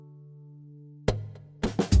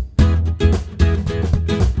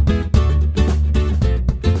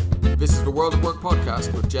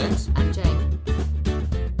podcast with James and Jane.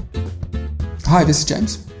 Hi, this is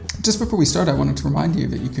James. Just before we start, I wanted to remind you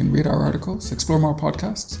that you can read our articles, explore more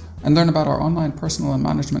podcasts, and learn about our online personal and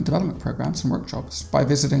management development programs and workshops by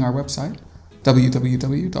visiting our website,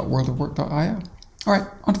 www.worldofwork.io. All right,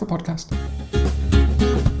 on to the podcast.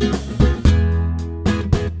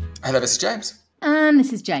 Hello, this is James. And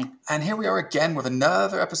this is Jane. And here we are again with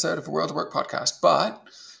another episode of the World of Work podcast, but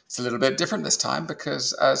it's a little bit different this time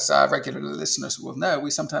because, as regular listeners will know,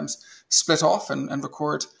 we sometimes split off and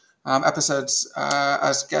record episodes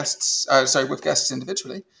as guests, with guests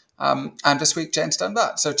individually. And this week, Jane's done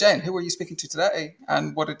that. So, Jane, who were you speaking to today,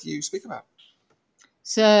 and what did you speak about?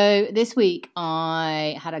 So this week,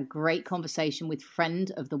 I had a great conversation with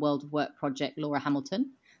friend of the World of Work project, Laura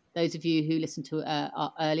Hamilton. Those of you who listened to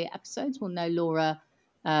our earlier episodes will know Laura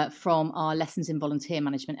from our Lessons in Volunteer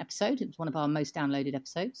Management episode. It was one of our most downloaded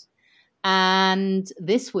episodes. And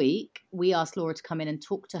this week, we asked Laura to come in and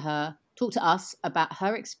talk to us about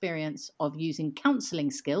her experience of using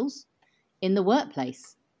counselling skills in the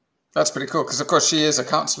workplace. That's pretty cool, because of course she is a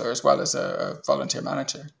counsellor as well as a volunteer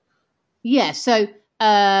manager. Yeah, so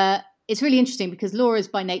it's really interesting because Laura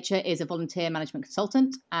by nature is a volunteer management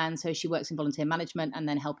consultant, and so she works in volunteer management and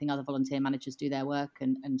then helping other volunteer managers do their work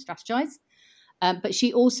and strategize. But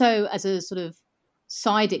she also, as a sort of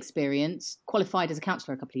side experience, qualified as a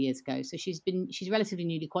counsellor a couple of years ago. So she's relatively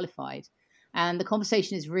newly qualified. And the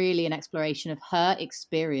conversation is really an exploration of her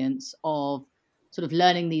experience of sort of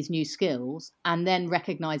learning these new skills and then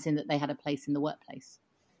recognizing that they had a place in the workplace.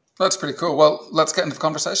 That's pretty cool. Well, let's get into the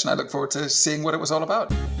conversation. I look forward to seeing what it was all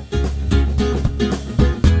about.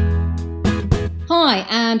 Hi,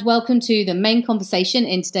 and welcome to the main conversation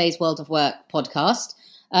in today's World of Work podcast.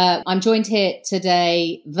 I'm joined here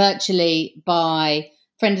today virtually by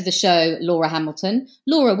friend of the show, Laura Hamilton.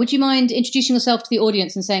 Laura, would you mind introducing yourself to the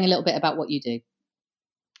audience and saying a little bit about what you do?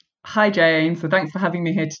 Hi, Jane. So thanks for having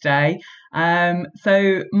me here today.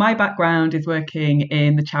 So my background is working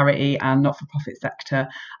in the charity and not-for-profit sector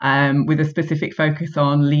with a specific focus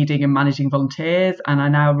on leading and managing volunteers. And I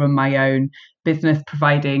now run my own business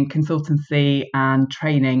providing consultancy and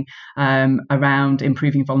training around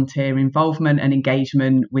improving volunteer involvement and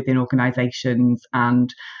engagement within organisations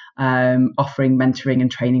and offering mentoring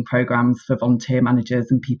and training programs for volunteer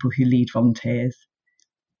managers and people who lead volunteers.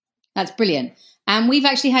 That's brilliant. And we've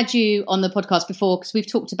actually had you on the podcast before because we've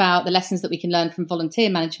talked about the lessons that we can learn from volunteer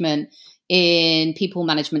management in people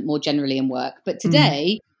management more generally in work. But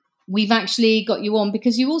today we've actually got you on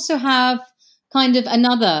because you also have kind of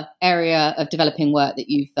another area of developing work that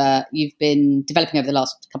you've been developing over the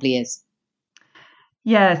last couple of years.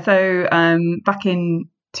 Yeah, so back in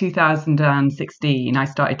 2016, I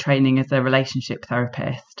started training as a relationship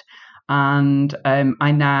therapist. And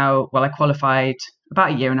I qualified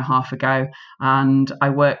about a year and a half ago, and I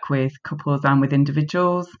work with couples and with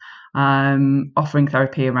individuals, offering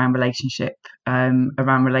therapy around relationship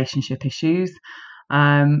issues.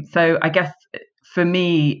 So I guess for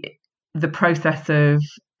me, the process of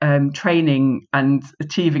training and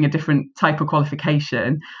achieving a different type of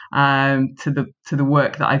qualification to the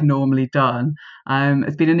work that I've normally done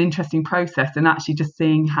has been an interesting process, and actually just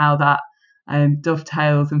seeing how that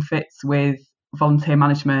dovetails and fits with volunteer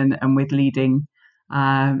management and with leading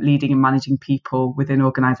and managing people within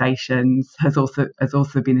organisations has also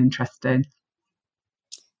been interesting.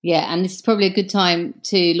 Yeah, and this is probably a good time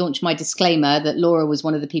to launch my disclaimer that Laura was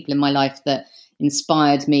one of the people in my life that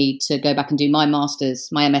inspired me to go back and do my master's,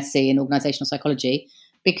 my MSc in organisational psychology,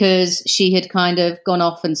 because she had kind of gone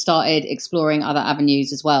off and started exploring other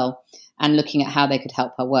avenues as well and looking at how they could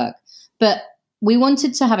help her work. But we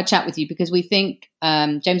wanted to have a chat with you because we think,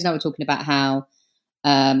 James and I were talking about how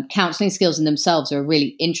counselling skills in themselves are a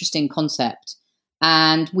really interesting concept.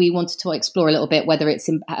 And we wanted to explore a little bit whether it's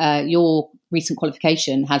your recent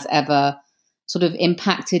qualification has ever sort of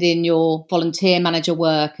impacted in your volunteer manager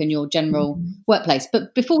work and your general workplace.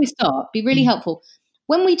 But before we start, it'd be really helpful.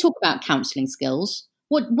 When we talk about counselling skills,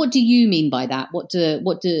 what do you mean by that? What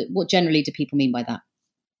generally do people mean by that?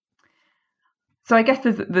 So I guess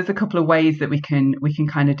there's a couple of ways that we can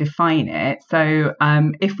kind of define it. So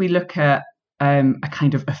if we look at a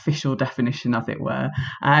kind of official definition, as it were,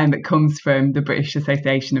 that comes from the British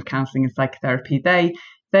Association of Counselling and Psychotherapy,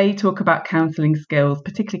 they talk about counselling skills,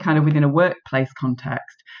 particularly kind of within a workplace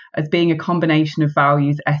context, as being a combination of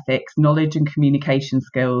values, ethics, knowledge and communication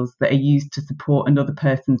skills that are used to support another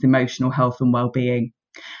person's emotional health and well-being.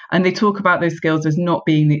 And they talk about those skills as not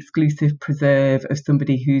being the exclusive preserve of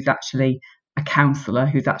somebody who's actually a a counsellor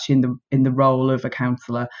who's actually in the role of a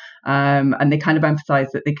counsellor, and they kind of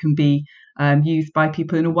emphasise that they can be used by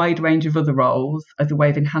people in a wide range of other roles as a way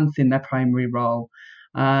of enhancing their primary role,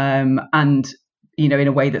 and in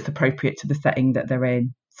a way that's appropriate to the setting that they're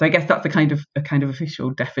in. So I guess that's a kind of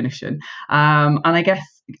official definition. And I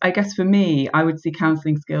guess for me, I would see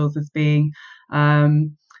counselling skills as being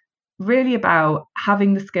really about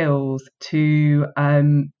having the skills to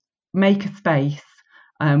make a space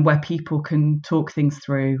where people can talk things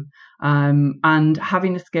through, and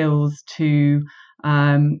having the skills to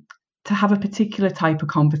have a particular type of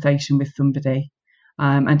conversation with somebody,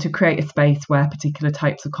 and to create a space where particular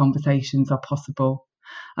types of conversations are possible.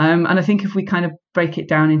 And I think if we kind of break it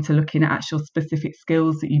down into looking at actual specific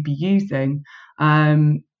skills that you'd be using,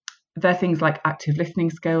 they're things like active listening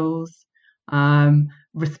skills,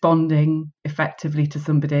 responding effectively to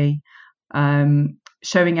somebody,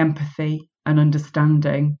 showing empathy and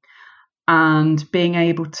understanding, and being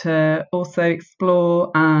able to also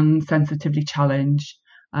explore and sensitively challenge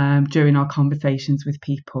during our conversations with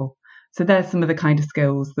people. So there's some of the kind of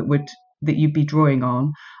skills that you'd be drawing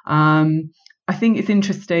on. I think it's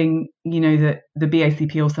interesting, that the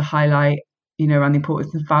BACP also highlight, around the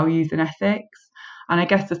importance of values and ethics. And I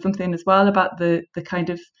guess there's something as well about the kind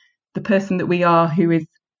of the person that we are who is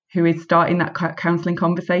starting that counselling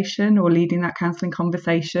conversation or leading that counselling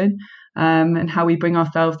conversation, and how we bring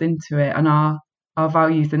ourselves into it and our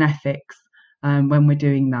values and ethics when we're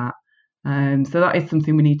doing that. So that is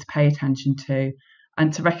something we need to pay attention to,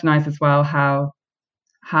 and to recognise as well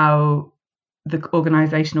how the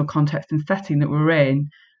organisational context and setting that we're in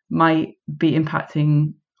might be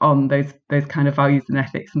impacting on those kind of values and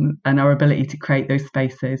ethics, and our ability to create those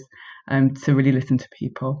spaces to really listen to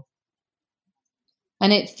people.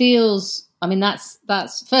 And it feels,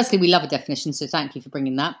 that's firstly, we love a definition, so thank you for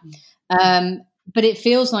bringing that. But it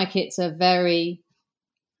feels like it's a very,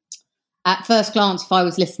 at first glance, if I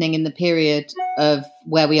was listening in the period of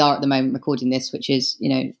where we are at the moment recording this, which is,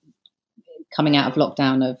 coming out of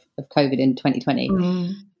lockdown of COVID in 2020,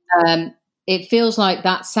 it feels like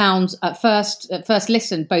that sounds at first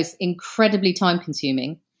listen both incredibly time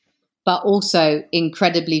consuming, but also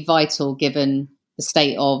incredibly vital given the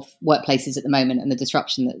state of workplaces at the moment and the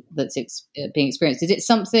disruption that's being experienced. Is it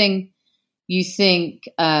something you think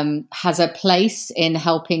has a place in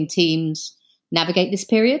helping teams navigate this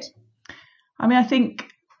period? I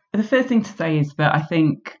think the first thing to say is that I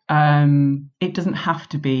think it doesn't have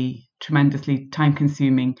to be tremendously time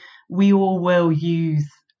consuming. We all will use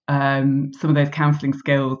some of those counselling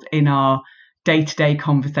skills in our day-to-day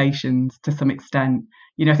conversations to some extent.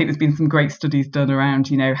 I think there's been some great studies done around,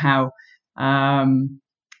 how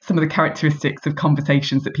some of the characteristics of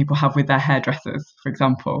conversations that people have with their hairdressers, for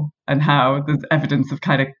example, and how there's evidence of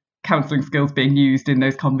kind of counselling skills being used in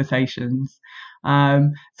those conversations. So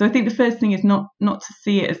I think the first thing is not to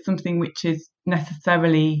see it as something which is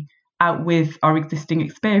necessarily out with our existing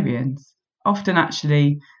experience. Often,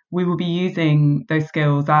 actually, we will be using those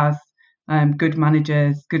skills as good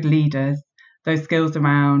managers, good leaders, those skills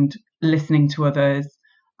around listening to others,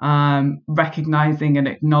 recognising and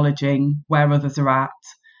acknowledging where others are at,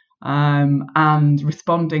 and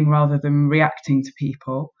responding rather than reacting to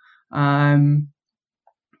people.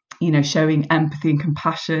 Showing empathy and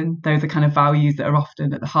compassion. Those are kind of values that are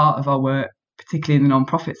often at the heart of our work, particularly in the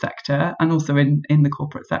non-profit sector, and also in the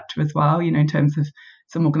corporate sector as well, in terms of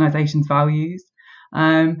some organisations' values.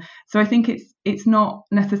 So I think it's not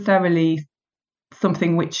necessarily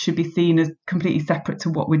something which should be seen as completely separate to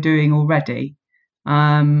what we're doing already.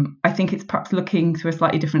 I think it's perhaps looking through a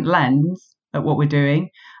slightly different lens at what we're doing,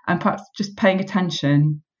 and perhaps just paying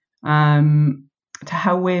attention to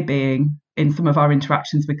how we're being in some of our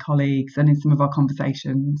interactions with colleagues and in some of our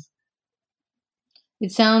conversations.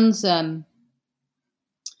 It sounds,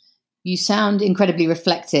 you sound incredibly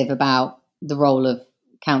reflective about the role of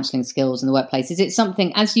counselling skills in the workplace. Is it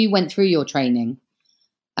something, as you went through your training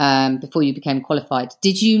before you became qualified,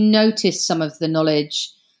 did you notice some of the knowledge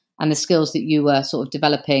and the skills that you were sort of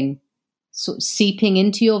developing sort of seeping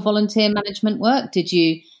into your volunteer management work? Did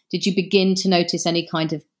you begin to notice any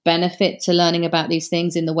kind of benefit to learning about these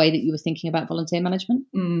things in the way that you were thinking about volunteer management?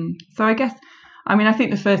 So I guess, I think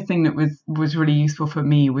the first thing that was really useful for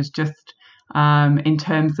me was just in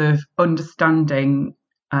terms of understanding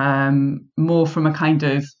more from a kind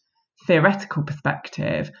of theoretical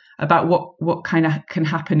perspective about what kind of can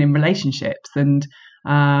happen in relationships, and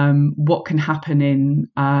what can happen in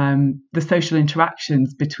the social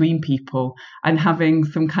interactions between people, and having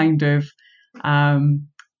some kind of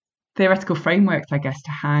theoretical frameworks, I guess,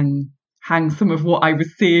 to hang hang some of what I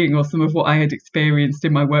was seeing or some of what I had experienced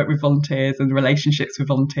in my work with volunteers and relationships with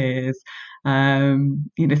volunteers,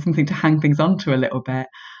 something to hang things onto a little bit.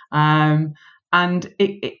 And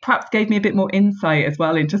it perhaps gave me a bit more insight as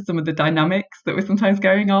well into some of the dynamics that were sometimes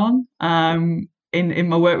going on in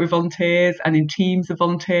my work with volunteers and in teams of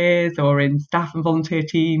volunteers or in staff and volunteer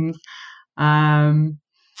teams. And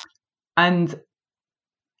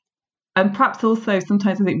perhaps also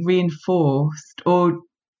sometimes I think reinforced or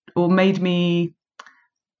made me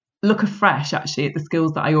look afresh actually at the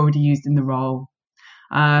skills that I already used in the role.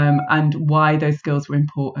 And why those skills were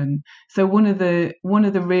important. So one of the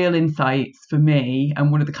real insights for me,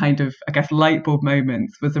 and one of the kind of, I guess, light bulb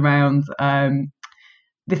moments, was around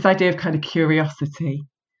this idea of kind of curiosity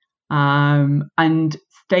and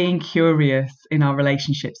staying curious in our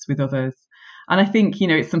relationships with others. And I think,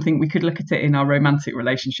 it's something we could look at it in our romantic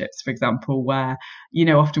relationships, for example, where,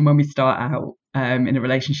 often when we start out in a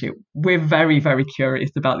relationship, we're very, very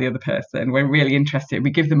curious about the other person. We're really interested.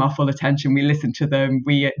 We give them our full attention. We listen to them.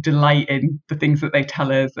 We delight in the things that they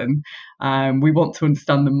tell us, and we want to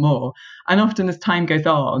understand them more. And often as time goes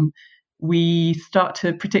on, we start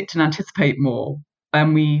to predict and anticipate more,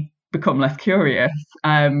 and we become less curious,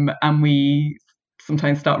 and we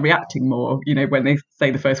sometimes start reacting more, when they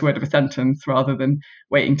say the first word of a sentence rather than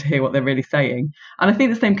waiting to hear what they're really saying. And I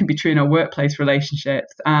think the same can be true in our workplace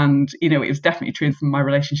relationships. And, it was definitely true in some of my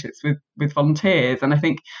relationships with volunteers. And I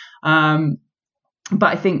think, but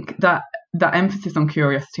I think that emphasis on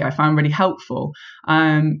curiosity I found really helpful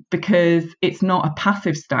because it's not a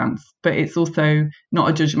passive stance, but it's also not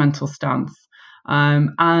a judgmental stance.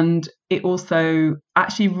 And it also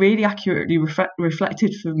actually really accurately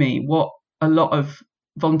reflected for me what a lot of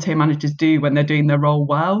volunteer managers do when they're doing their role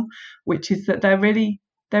well, which is that they're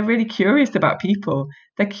really curious about people.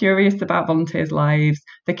 They're curious about volunteers' lives.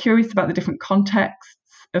 They're curious about the different contexts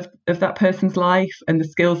of that person's life and the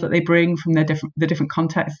skills that they bring from the different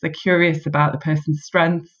contexts. They're curious about the person's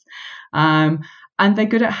strengths, and they're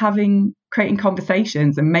good at creating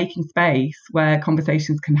conversations and making space where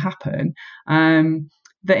conversations can happen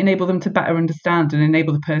that enable them to better understand and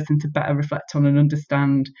enable the person to better reflect on and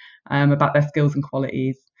understand about their skills and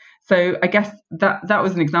qualities. So I guess that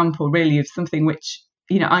was an example really of something which,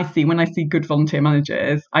 I see when I see good volunteer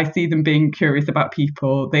managers. I see them being curious about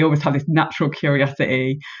people. They always have this natural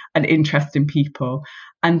curiosity and interest in people,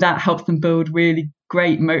 and that helps them build really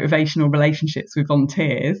great motivational relationships with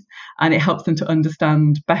volunteers, and it helps them to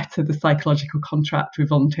understand better the psychological contract with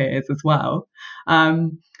volunteers as well.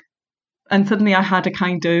 And suddenly I had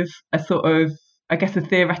a sort of, I guess, a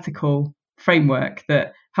theoretical framework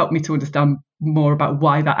that helped me to understand more about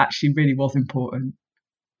why that actually really was important.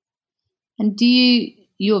 And do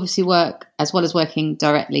you obviously work, as well as working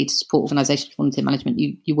directly to support organisational volunteer management,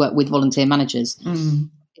 you work with volunteer managers.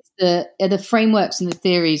 Are the frameworks and the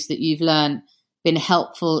theories that you've learned been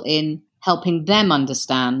helpful in helping them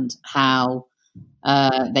understand how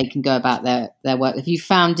they can go about their work? Have you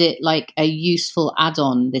found it like a useful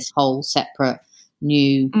add-on, this whole separate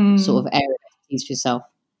new sort of area of expertise for yourself?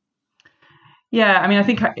 Yeah, I mean, I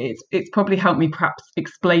think it's probably helped me perhaps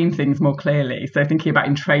explain things more clearly. So thinking about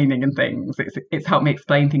in training and things, it's helped me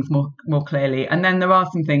explain things more clearly. And then there are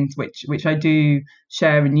some things which I do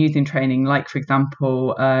share and use in training, like, for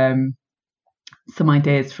example, some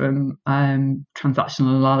ideas from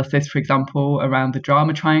transactional analysis, for example, around the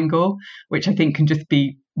drama triangle, which I think can just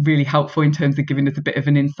be really helpful in terms of giving us a bit of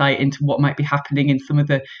an insight into what might be happening in some of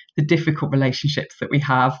the difficult relationships that we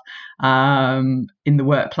have in the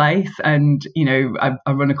workplace. And, I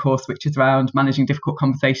run a course which is around managing difficult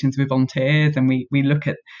conversations with volunteers, and we look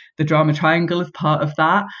at the drama triangle as part of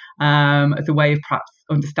that, as a way of perhaps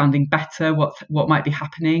understanding better what might be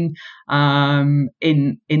happening in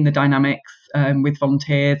the dynamics with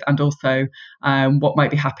volunteers, and also what might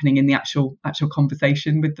be happening in the actual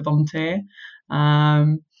conversation with the volunteer.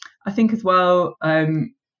 I think as well,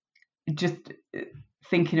 just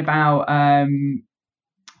thinking about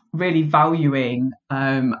really valuing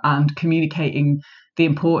and communicating the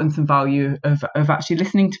importance and value of actually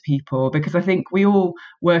listening to people, because I think we all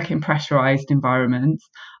work in pressurized environments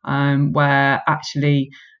where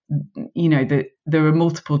actually, there are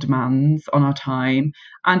multiple demands on our time,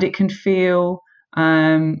 and it can feel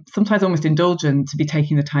sometimes almost indulgent to be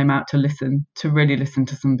taking the time out to really listen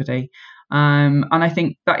to somebody. And I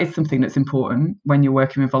think that is something that's important when you're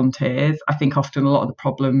working with volunteers. I think often a lot of the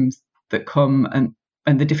problems that come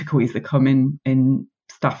and the difficulties that come in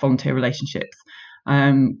staff volunteer relationships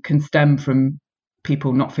can stem from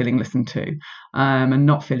people not feeling listened to and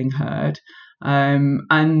not feeling heard.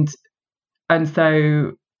 And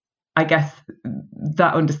so I guess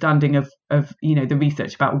that understanding of the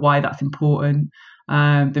research about why that's important,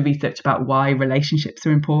 the research about why relationships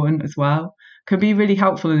are important as well, can be really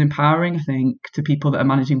helpful and empowering, I think, to people that are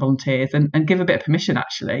managing volunteers, and give a bit of permission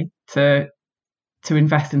actually to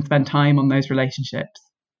invest and spend time on those relationships.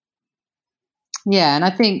 Yeah, and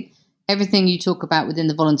I think everything you talk about within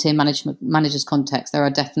the volunteer managers context, there are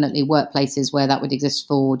definitely workplaces where that would exist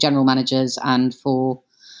for general managers and for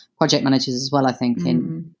project managers as well, I think,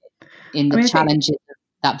 in the challenges of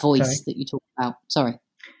that voice that you talk about. Sorry.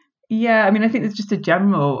 Yeah, I mean, I think there's just a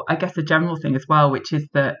general thing as well, which is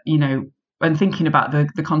that, when thinking about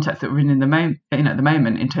the context that we're in at the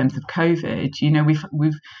moment in terms of COVID,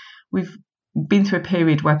 we've been through a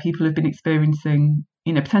period where people have been experiencing,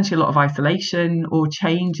 potentially a lot of isolation or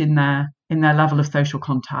change in their level of social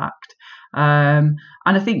contact. And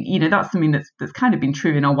I think, that's something that's kind of been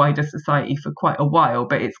true in our wider society for quite a while,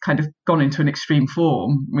 but it's kind of gone into an extreme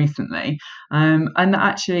form recently. And that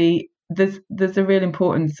actually there's a real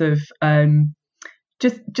importance of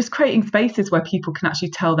just creating spaces where people can actually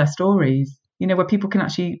tell their stories, where people can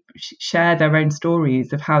actually share their own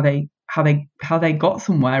stories of how they got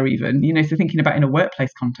somewhere even, so thinking about in a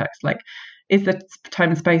workplace context, like, is there time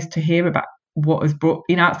and space to hear about what has brought,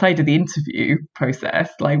 outside of the interview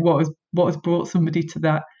process, like what has brought somebody to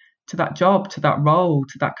that job, to that role,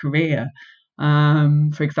 to that career,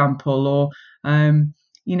 for example, or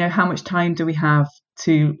how much time do we have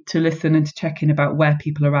to listen and to check in about where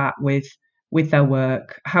people are at with their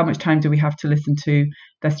work? How much time do we have to listen to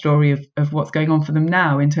their story of what's going on for them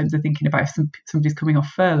now in terms of thinking about if somebody's coming off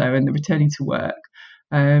furlough and they're returning to work?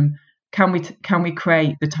 Can we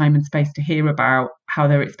create the time and space to hear about how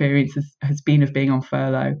their experience has been of being on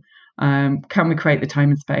furlough? Can we create the time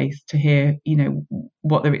and space to hear,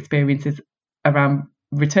 what their experience is around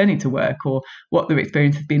returning to work, or what their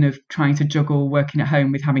experience has been of trying to juggle working at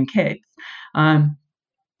home with having kids? And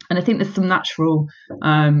I think there's some natural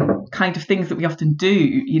kind of things that we often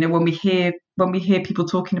do, when we hear people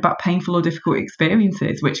talking about painful or difficult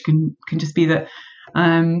experiences, which can just be that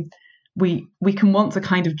we can want to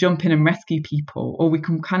kind of jump in and rescue people, or we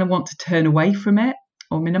can kind of want to turn away from it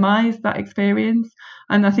or minimize that experience.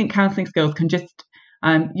 And I think counselling skills can just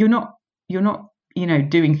you're not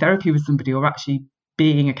doing therapy with somebody or actually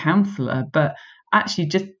being a counsellor, but actually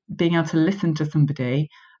just being able to listen to somebody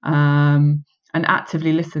and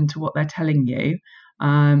actively listen to what they're telling you,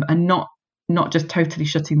 and not just totally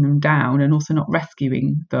shutting them down, and also not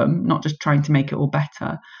rescuing them, not just trying to make it all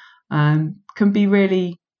better, can be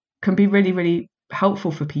really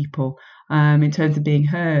helpful for people in terms of being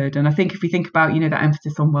heard. And I think if we think about that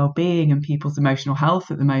emphasis on well-being and people's emotional health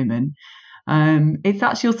at the moment, it's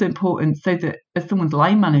actually also important so that as someone's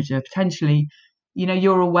line manager, potentially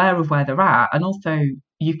you're aware of where they're at, and also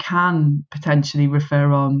you can potentially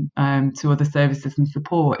refer on to other services and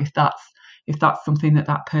support if that's something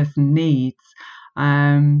that person needs.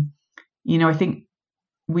 I think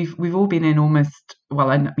we've all been in almost,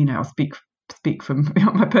 well, I'll speak from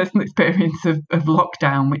my personal experience of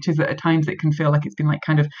lockdown, which is that at times it can feel like it's been like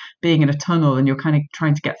kind of being in a tunnel, and you're kind of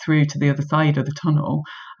trying to get through to the other side of the tunnel,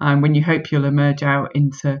 when you hope you'll emerge out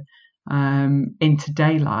into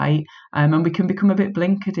daylight, and we can become a bit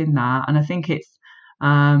blinkered in that. And I think it's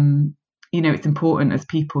it's important as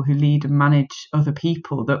people who lead and manage other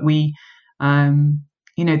people that we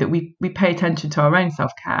that we pay attention to our own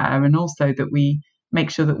self-care, and also that we make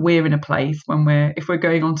sure that we're in a place if we're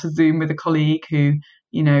going on to Zoom with a colleague who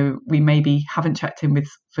we maybe haven't checked in with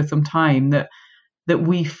for some time, that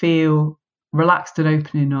we feel relaxed and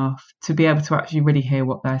open enough to be able to actually really hear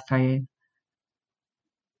what they're saying.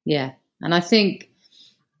 Yeah, and I think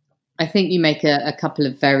you make a couple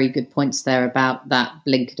of very good points there about that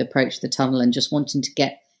blinkered approach to the tunnel and just wanting to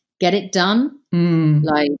get it done.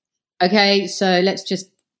 Like, okay, so let's just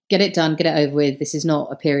get it done, get it over with. This is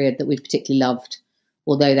not a period that we've particularly loved,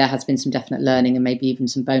 although there has been some definite learning and maybe even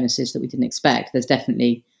some bonuses that we didn't expect. There's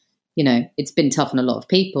definitely, it's been tough on a lot of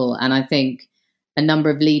people. And I think a number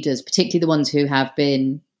of leaders, particularly the ones who have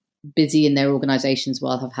been busy in their organisations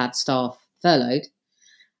while have had staff furloughed,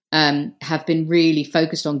 have been really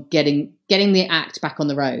focused on getting the act back on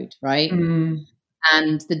the road, right?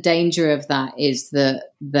 And the danger of that is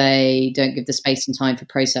that they don't give the space and time for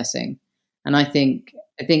processing. And I think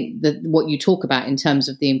that what you talk about in terms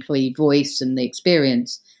of the employee voice and the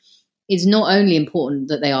experience is not only important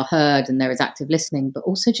that they are heard and there is active listening, but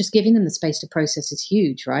also just giving them the space to process is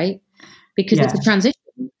huge, right? Because it's a transition.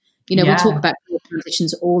 We talk about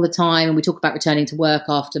transitions all the time, and we talk about returning to work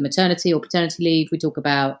after maternity or paternity leave. We talk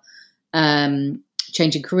about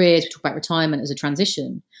changing careers. We talk about retirement as a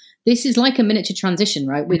transition. This is like a miniature transition,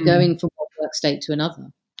 right? We're going from one work state to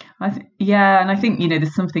another. Yeah, and I think,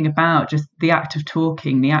 there's something about just the act of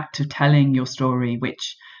talking, the act of telling your story,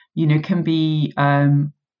 which, can be,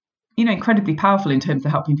 incredibly powerful in terms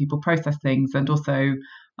of helping people process things. And also,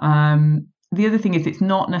 the other thing is, it's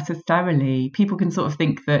not necessarily, people can sort of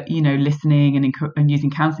think that, listening and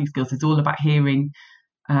using counselling skills is all about hearing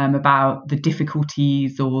about the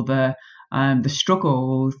difficulties or the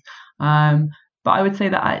struggles. But I would say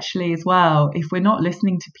that actually as well, if we're not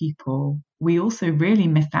listening to people, we also really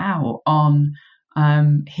miss out on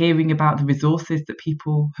hearing about the resources that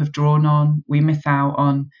people have drawn on. We miss out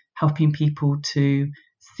on helping people to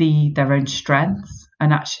see their own strengths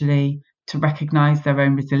and actually to recognise their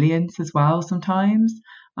own resilience as well sometimes.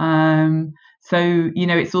 So,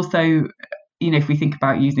 it's also, if we think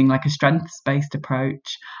about using like a strengths-based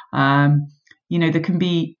approach, there can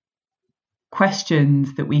be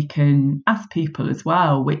questions that we can ask people as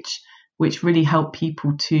well, which really help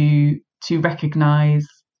people to recognise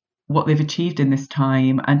what they've achieved in this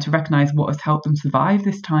time and to recognise what has helped them survive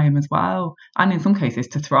this time as well, and in some cases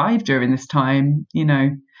to thrive during this time.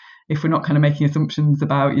 If we're not kind of making assumptions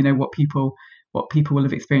about what people will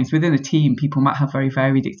have experienced within a team, people might have very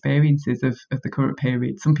varied experiences of the current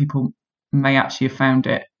period. Some people may actually have found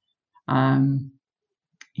it a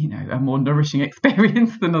more nourishing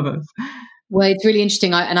experience than others. Well, it's really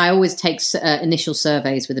interesting. I always take initial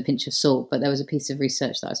surveys with a pinch of salt, but there was a piece of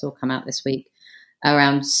research that I saw come out this week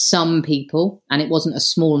around some people, and it wasn't a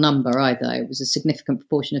small number either. It was a significant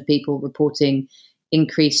proportion of people reporting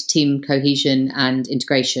increased team cohesion and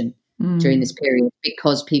integration during this period,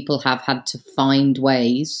 because people have had to find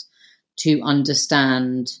ways to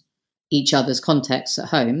understand each other's contexts at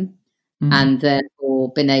home and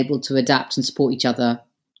therefore been able to adapt and support each other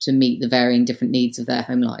to meet the varying different needs of their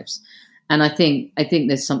home lives. And I think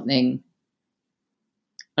there's something,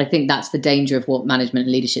 I think that's the danger of what management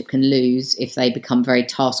and leadership can lose if they become very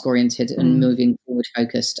task oriented and moving forward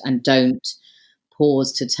focused and don't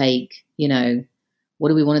pause to take, what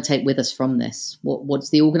do we want to take with us from this? What's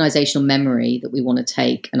the organizational memory that we want to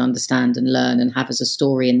take and understand and learn and have as a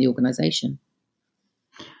story in the organization?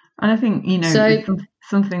 And I think, it's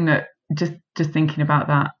something that just thinking about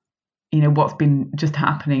that, what's been just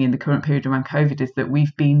happening in the current period around COVID is that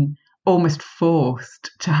we've been almost forced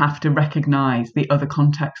to have to recognise the other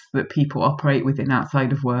contexts that people operate within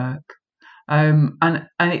outside of work. And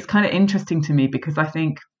it's kind of interesting to me, because I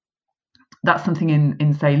think that's something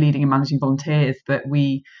in say leading and managing volunteers that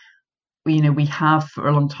we have for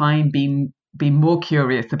a long time been more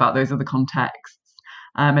curious about those other contexts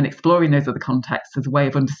and exploring those other contexts as a way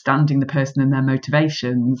of understanding the person and their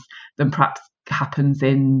motivations than perhaps happens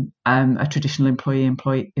in a traditional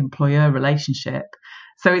employee-employer relationship.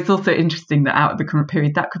 So it's also interesting that out of the current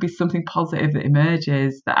period, that could be something positive that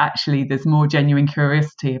emerges, that actually there's more genuine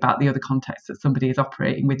curiosity about the other context that somebody is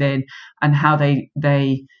operating within and how they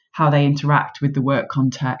interact with the work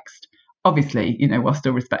context. Obviously, while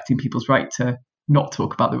still respecting people's right to not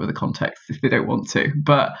talk about the other contexts if they don't want to.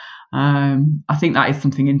 But I think that is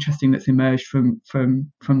something interesting that's emerged from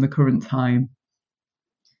the current time.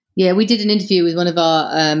 Yeah, we did an interview with one of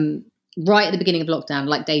our, right at the beginning of lockdown,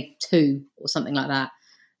 like day 2 or something like that,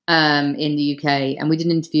 in the UK. And we did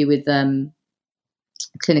an interview with a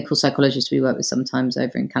clinical psychologist we work with sometimes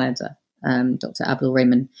over in Canada, Dr. Abdul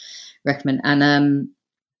Rahman Rekman. And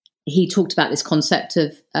he talked about this concept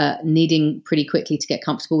of needing pretty quickly to get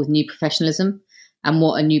comfortable with new professionalism and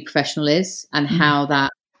what a new professional is, and how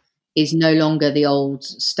that is no longer the old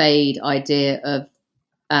staid idea of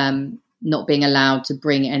not being allowed to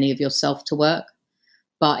bring any of yourself to work,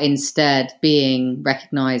 but instead being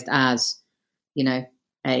recognised as, in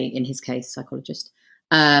his case, psychologist,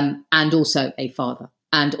 and also a father,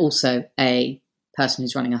 and also a person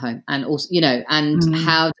who's running a home, and also,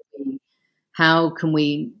 how can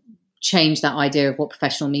we change that idea of what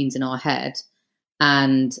professional means in our head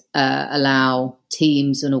and allow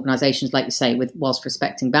teams and organisations, like you say, whilst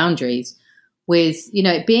respecting boundaries, with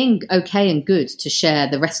it being okay and good to share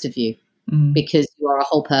the rest of you, because you are a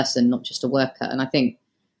whole person, not just a worker. And I think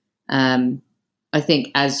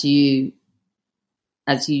as you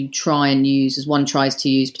try and use, as one tries to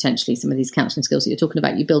use potentially some of these counselling skills that you're talking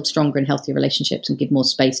about, you build stronger and healthier relationships and give more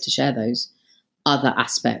space to share those other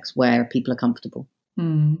aspects where people are comfortable.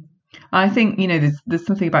 I think there's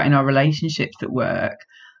something about in our relationships at work,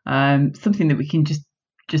 something that we can just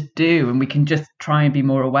do and we can just try and be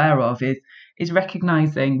more aware of is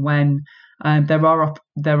recognizing when there are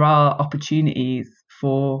opportunities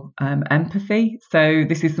for empathy. So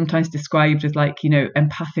this is sometimes described as like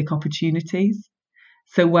empathic opportunities.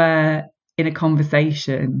 So where in a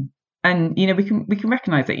conversation we can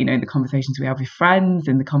recognize that, in the conversations we have with friends,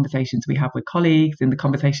 in the conversations we have with colleagues, in the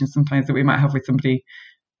conversations sometimes that we might have with somebody,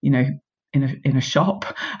 in a shop,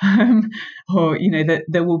 or that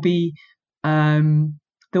there will be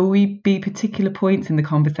particular points in the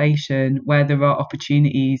conversation where there are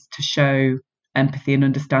opportunities to show empathy and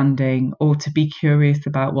understanding, or to be curious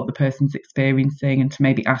about what the person's experiencing and to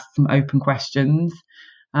maybe ask some open questions.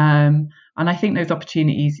 And I think those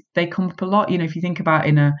opportunities, they come up a lot. If you think about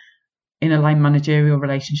in a line managerial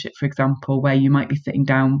relationship, for example, where you might be sitting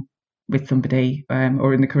down with somebody,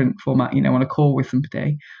 or in the current format, on a call with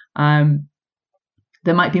somebody,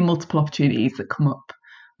 there might be multiple opportunities that come up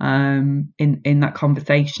in that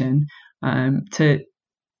conversation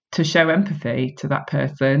to show empathy to that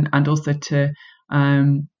person, and also to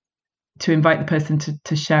invite the person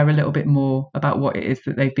to share a little bit more about what it is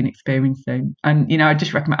that they've been experiencing. And I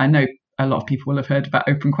just recommend, I know a lot of people will have heard about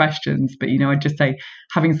open questions, but I'd just say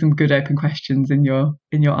having some good open questions in your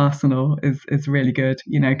arsenal is really good,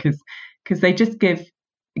 because they just give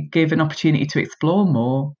an opportunity to explore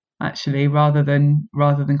more, actually, rather than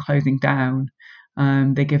closing down.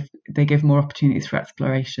 They give more opportunities for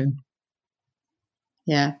exploration.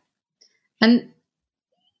 Yeah. And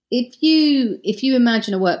if you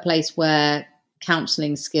imagine a workplace where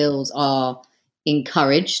counselling skills are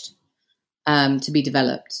encouraged to be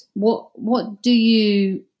developed, what do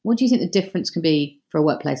you think the difference can be for a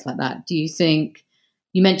workplace like that? Do you think,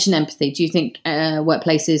 you mentioned empathy, do you think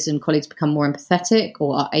workplaces and colleagues become more empathetic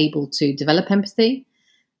or are able to develop empathy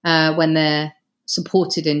when they're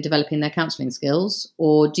supported in developing their counselling skills?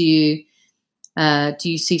 Or do you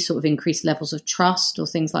see sort of increased levels of trust or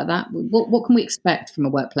things like that? What can we expect from a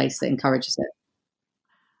workplace that encourages it?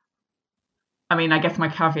 I mean, I guess my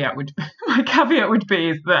caveat would be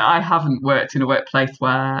is that I haven't worked in a workplace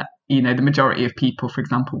where the majority of people, for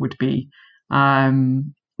example, would be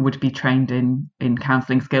trained in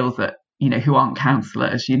counselling skills that who aren't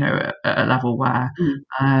counsellors, at a level where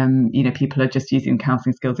people are just using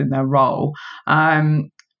counselling skills in their role. But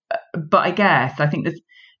I guess I think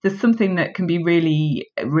there's something that can be really,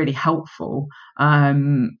 really helpful,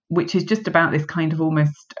 which is just about this kind of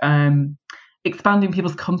almost expanding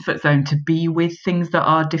people's comfort zone to be with things that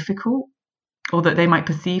are difficult, or that they might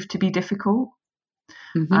perceive to be difficult.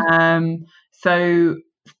 Mm-hmm. So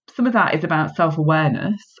some of that is about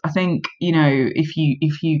self-awareness. I think,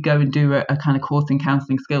 if you go and do a kind of course in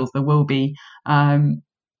counselling skills, there will be a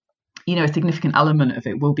significant element of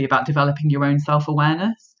it will be about developing your own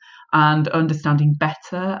self-awareness and understanding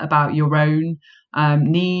better about your own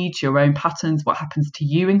needs, your own patterns, what happens to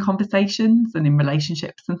you in conversations and in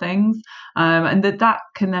relationships and things, and that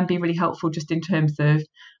can then be really helpful just in terms of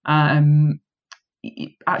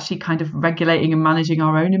actually kind of regulating and managing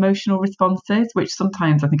our own emotional responses, which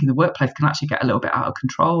sometimes I think in the workplace can actually get a little bit out of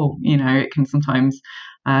control. It can sometimes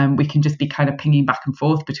we can just be kind of pinging back and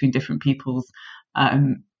forth between different people's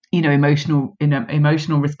emotional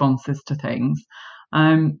responses to things.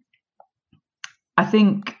 I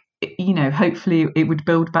think hopefully it would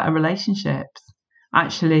build better relationships,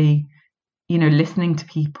 actually, listening to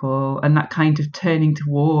people, and that kind of turning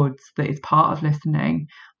towards that is part of listening,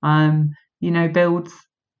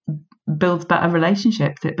 builds better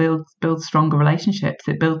relationships. It builds stronger relationships.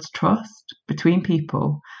 It builds trust between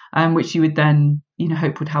people, which you would then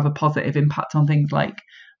hope would have a positive impact on things like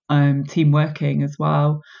team working as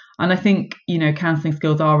well. And I think counselling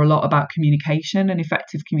skills are a lot about communication and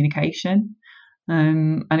effective communication.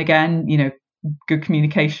 And again, good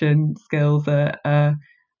communication skills are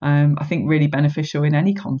I think really beneficial in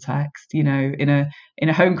any context, in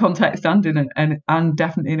a home context and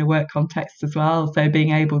definitely in a work context as well. So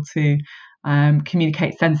being able to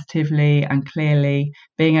communicate sensitively and clearly,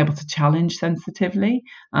 being able to challenge sensitively,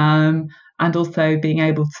 and also being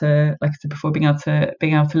able to, like I said before, being able to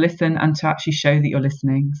listen and to actually show that you're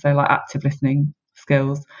listening. So like active listening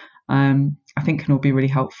skills, I think can all be really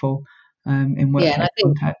helpful in workplace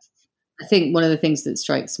contexts. I think one of the things that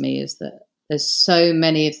strikes me is that there's so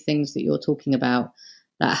many of the things that you're talking about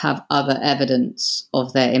that have other evidence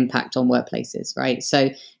of their impact on workplaces, right? So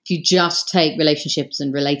if you just take relationships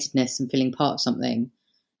and relatedness and feeling part of something,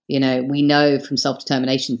 we know from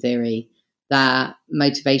self-determination theory that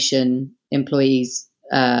motivation, employees,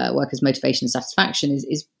 workers' motivation and satisfaction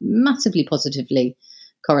is massively positively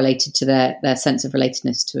correlated to their sense of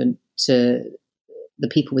relatedness to the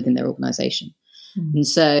people within their organization. Mm. And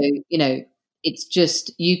so, it's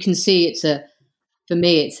just, you can see for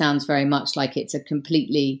me, it sounds very much like it's a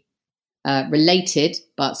completely related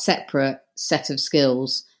but separate set of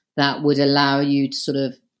skills that would allow you to sort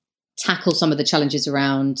of tackle some of the challenges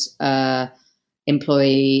around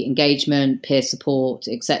employee engagement, peer support,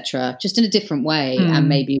 etc., just in a different way, and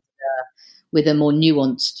maybe with a more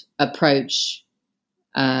nuanced approach,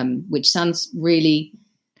 which sounds really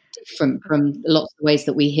different from lots of the ways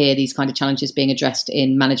that we hear these kind of challenges being addressed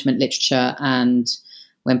in management literature and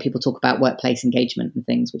when people talk about workplace engagement and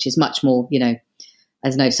things, which is much more,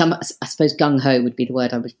 I suppose gung-ho would be the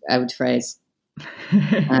word I would phrase.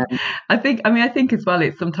 I think as well,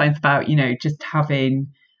 it's sometimes about, just having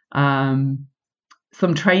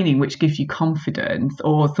some training which gives you confidence,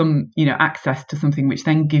 or some, access to something which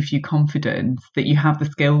then gives you confidence that you have the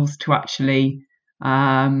skills to actually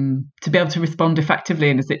to be able to respond effectively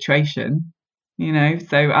in a situation.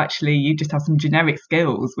 So actually you just have some generic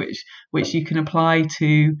skills which you can apply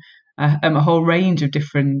to a whole range of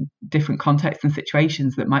different contexts and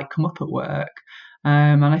situations that might come up at work.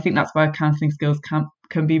 And I think that's where counselling skills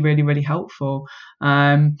can be really, really helpful.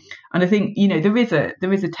 And I think, there is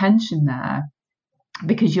a tension there,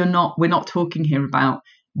 because we're not talking here about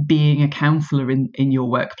being a counsellor in your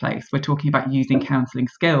workplace. We're talking about using counselling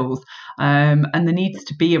skills. And there needs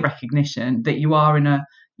to be a recognition that you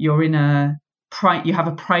have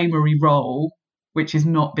a primary role, which is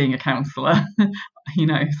not being a counsellor.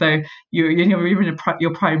 So you're in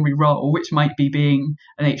your primary role, which might be being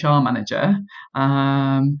an HR manager,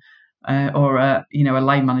 or a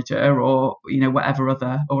line manager, or whatever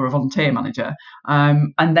other, or a volunteer manager,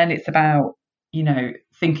 and then it's about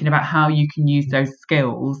thinking about how you can use those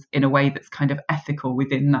skills in a way that's kind of ethical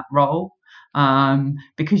within that role,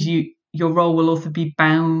 because your role will also be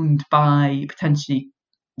bound by potentially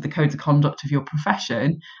the codes of conduct of your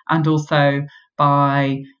profession, and also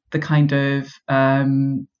by the kind of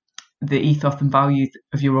the ethos and values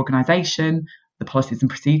of your organisation, the policies and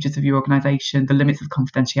procedures of your organisation, the limits of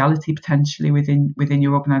confidentiality potentially within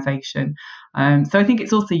your organisation. So I think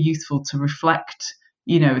it's also useful to reflect,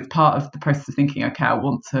 as part of the process of thinking, okay, I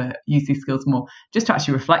want to use these skills more, just to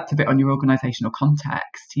actually reflect a bit on your organisational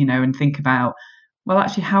context, and think about, well,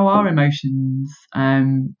 actually, how are emotions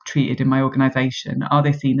treated in my organisation? Are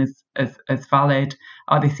they seen as valid?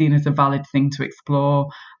 Are they seen as a valid thing to explore?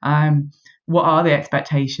 What are the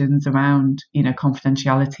expectations around,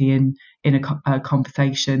 confidentiality in a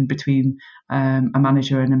conversation between a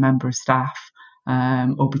manager and a member of staff,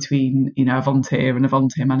 or between, a volunteer and a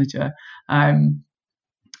volunteer manager?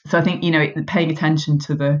 So I think, paying attention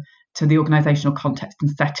to the organisational context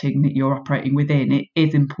and setting that you're operating within, it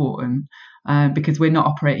is important, because we're not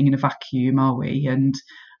operating in a vacuum, are we? And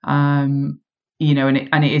and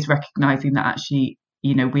it is recognising that actually,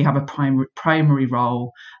 we have a primary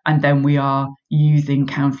role, and then we are using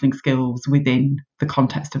counselling skills within the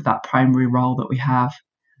context of that primary role that we have.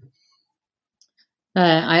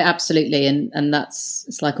 I absolutely, and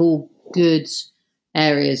it's like all good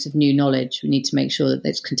areas of new knowledge. We need to make sure that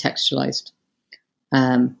it's contextualised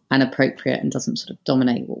and appropriate, and doesn't sort of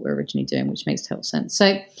dominate what we're originally doing, which makes total sense.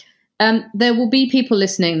 So there will be people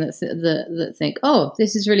listening that think, oh,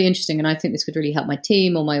 this is really interesting, and I think this could really help my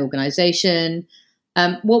team or my organisation.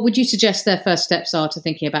 What would you suggest their first steps are to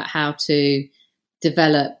thinking about how to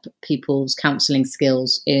develop people's counselling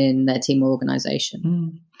skills in their team or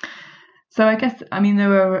organisation? So I guess,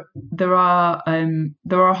 there are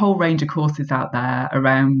a whole range of courses out there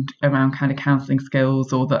around kind of counselling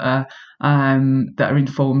skills, or that are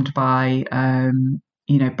informed by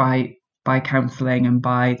by counselling and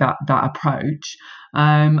by that approach.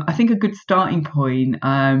 I think a good starting point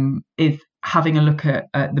is having a look at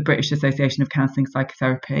the British Association of Counselling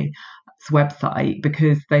Psychotherapy's website,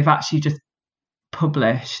 because they've actually just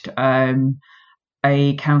published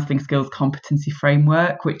a counselling skills competency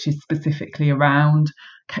framework, which is specifically around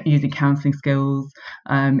using counselling skills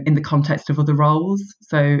in the context of other roles.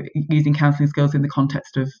 So using counselling skills in the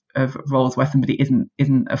context of roles where somebody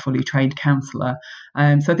isn't a fully trained counsellor.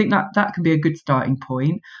 So I think that can be a good starting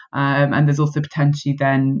point. And there's also potentially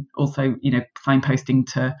then also, signposting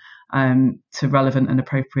to relevant and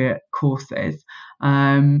appropriate courses.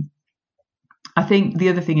 I think the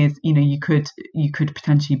other thing is, you could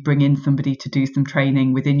potentially bring in somebody to do some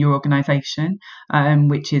training within your organisation,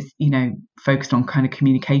 which is, focused on kind of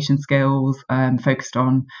communication skills, focused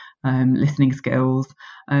on listening skills.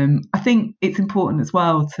 I think it's important as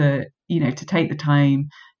well to take the time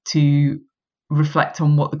to reflect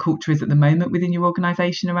on what the culture is at the moment within your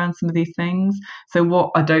organisation around some of these things. So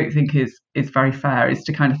what I don't think is very fair is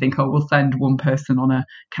to kind of think, oh, we'll send one person on a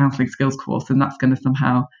counselling skills course and that's going to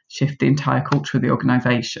somehow shift the entire culture of the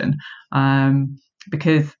organisation,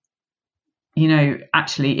 because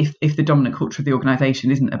actually, if the dominant culture of the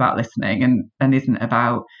organisation isn't about listening and isn't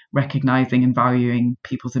about recognising and valuing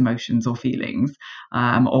people's emotions or feelings,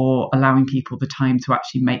 or allowing people the time to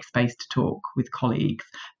actually make space to talk with colleagues,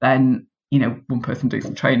 then one person doing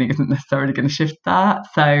some training isn't necessarily going to shift that.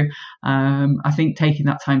 So I think taking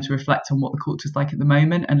that time to reflect on what the culture is like at the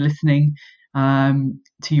moment and listening to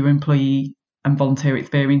your employee and volunteer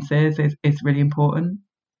experiences is really important.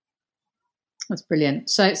 That's brilliant.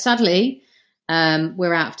 So sadly,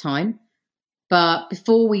 we're out of time. But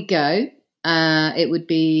before we go, it would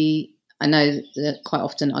be, I know that quite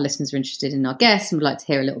often our listeners are interested in our guests and would like to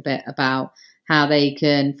hear a little bit about how they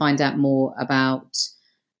can find out more about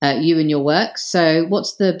you and your work. So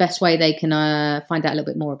what's the best way they can find out a little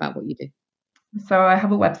bit more about what you do? So I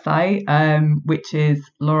have a website, which is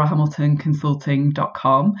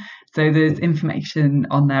laurahamiltonconsulting.com. So there's information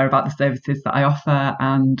on there about the services that I offer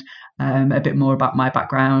and a bit more about my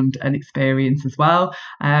background and experience as well.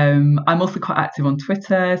 I'm also quite active on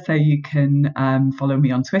Twitter, so you can follow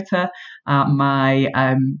me on Twitter.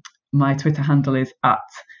 My Twitter handle is at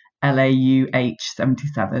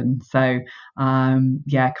LAUH77. So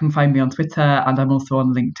come find me on Twitter, and I'm also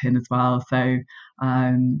on LinkedIn as well. So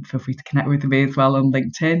feel free to connect with me as well on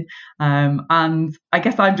LinkedIn. And I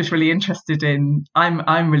guess I'm just really interested in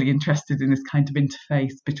this kind of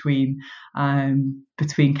interface between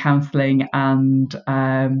counselling and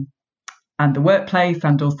the workplace,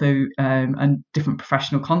 and also and different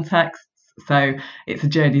professional contexts. So it's a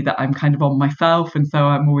journey that I'm kind of on myself, and so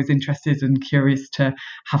I'm always interested and curious to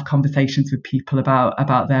have conversations with people about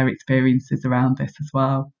their experiences around this as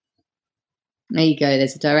well. There you go.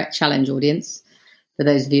 There's a direct challenge audience for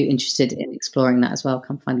those of you interested in exploring that as well.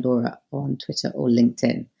 Come find Laura on Twitter or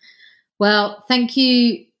LinkedIn. Well, thank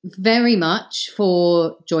you very much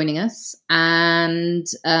for joining us, and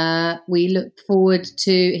we look forward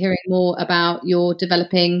to hearing more about your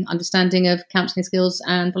developing understanding of counselling skills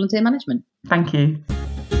and volunteer management. Thank you.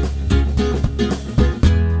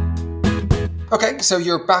 Okay, so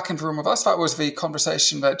you're back in the room with us. That was the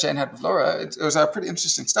conversation that Jane had with Laura. It was pretty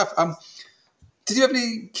interesting stuff. Did you have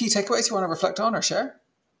any key takeaways you want to reflect on or share?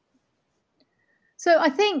 So I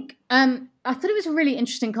think I thought it was a really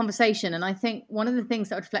interesting conversation, and I think one of the things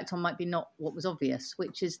that I would reflect on might be not what was obvious,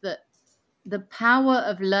 which is that the power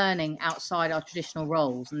of learning outside our traditional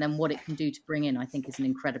roles and then what it can do to bring in, I think, is an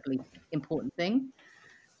incredibly important thing.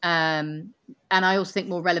 And I also think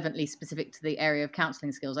more relevantly specific to the area of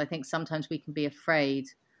counselling skills, I think sometimes we can be afraid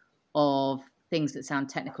of things that sound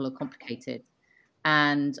technical or complicated.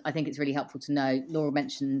 And I think it's really helpful to know. Laura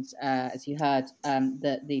mentioned, as you heard,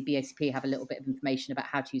 that the BACP have a little bit of information about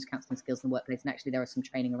how to use counselling skills in the workplace. And actually there is some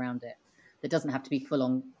training around it that doesn't have to be full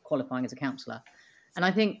on qualifying as a counsellor. And I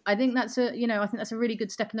think that's a really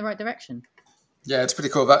good step in the right direction. Yeah, it's pretty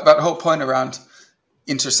cool. That whole point around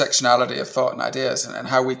intersectionality of thought and ideas, and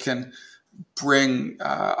how we can bring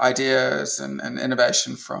ideas and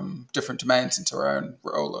innovation from different domains into our own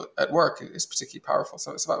role at work is particularly powerful.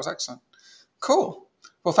 So that was excellent. Cool.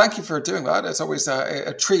 Well, thank you for doing that. It's always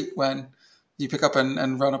a treat when you pick up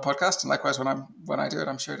and run a podcast, and likewise when I do it,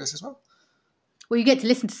 I'm sure it is as well. Well, you get to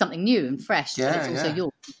listen to something new and fresh. Yeah, it's also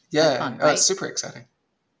yours. Yeah, fun, right? It's super exciting.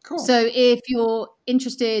 Cool. So if you're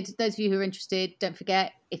interested, those of you who are interested, don't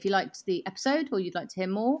forget, if you liked the episode or you'd like to hear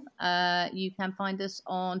more, you can find us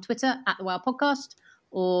on Twitter at The Wow Podcast,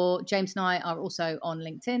 or James and I are also on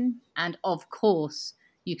LinkedIn. And of course,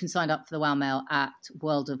 you can sign up for the Wow Mail at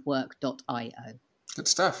worldofwork.io. Good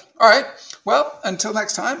stuff. All right. Well, until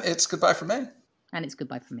next time, it's goodbye from me. And it's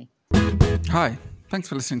goodbye from me. Hi. Thanks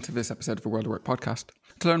for listening to this episode of the World of Work podcast.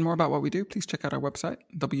 To learn more about what we do, please check out our website,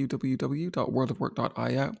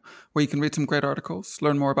 www.worldofwork.io, where you can read some great articles,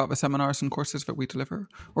 learn more about the seminars and courses that we deliver,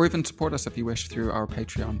 or even support us if you wish through our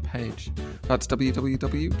Patreon page. That's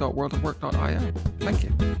www.worldofwork.io. Thank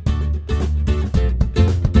you.